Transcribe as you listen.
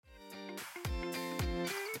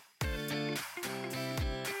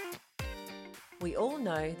We all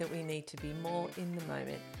know that we need to be more in the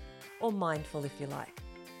moment, or mindful if you like,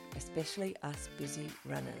 especially us busy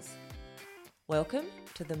runners. Welcome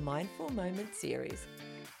to the Mindful Moment series,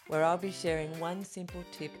 where I'll be sharing one simple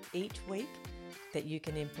tip each week that you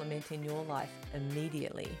can implement in your life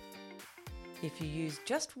immediately. If you use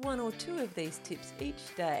just one or two of these tips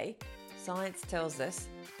each day, science tells us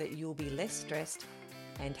that you'll be less stressed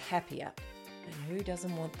and happier. And who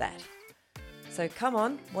doesn't want that? So come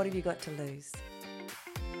on, what have you got to lose?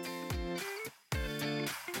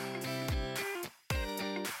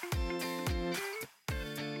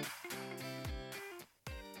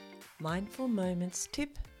 Mindful Moments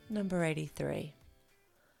tip number 83.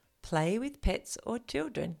 Play with pets or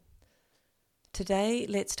children. Today,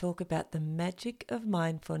 let's talk about the magic of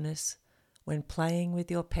mindfulness when playing with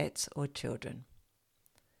your pets or children.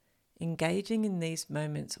 Engaging in these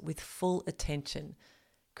moments with full attention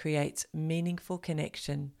creates meaningful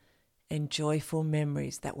connection and joyful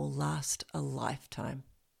memories that will last a lifetime.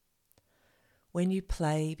 When you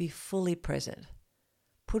play, be fully present.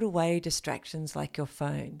 Put away distractions like your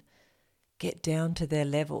phone. Get down to their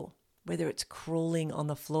level, whether it's crawling on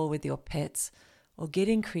the floor with your pets or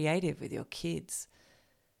getting creative with your kids.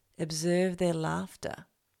 Observe their laughter,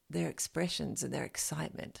 their expressions and their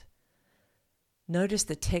excitement. Notice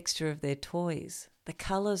the texture of their toys, the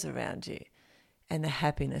colours around you, and the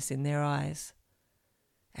happiness in their eyes.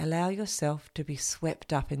 Allow yourself to be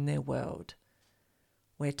swept up in their world,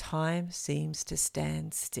 where time seems to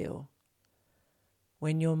stand still.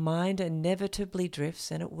 When your mind inevitably drifts,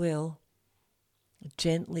 and it will,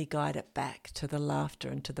 gently guide it back to the laughter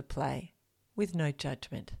and to the play, with no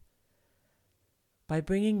judgment. By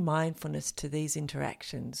bringing mindfulness to these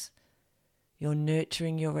interactions, you're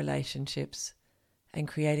nurturing your relationships and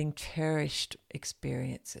creating cherished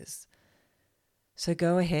experiences. So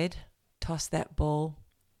go ahead, toss that ball,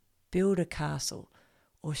 build a castle,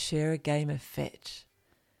 or share a game of fetch.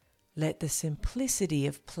 Let the simplicity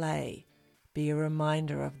of play be a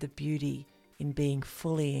reminder of the beauty in being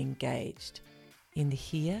fully engaged in the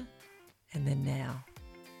here and the now.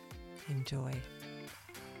 Enjoy.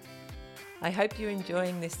 I hope you're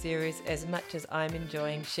enjoying this series as much as I'm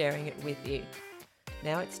enjoying sharing it with you.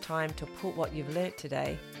 Now it's time to put what you've learnt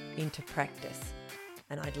today into practice,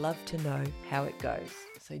 and I'd love to know how it goes,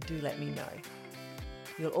 so do let me know.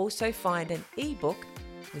 You'll also find an ebook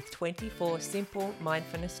with 24 simple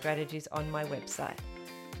mindfulness strategies on my website.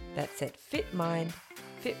 That's at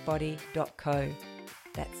fitmindfitbody.co.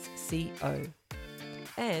 That's C-O.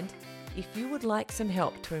 And if you would like some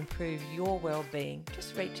help to improve your well-being,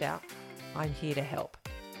 just reach out. I'm here to help.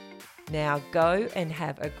 Now go and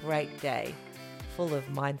have a great day full of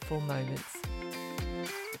mindful moments.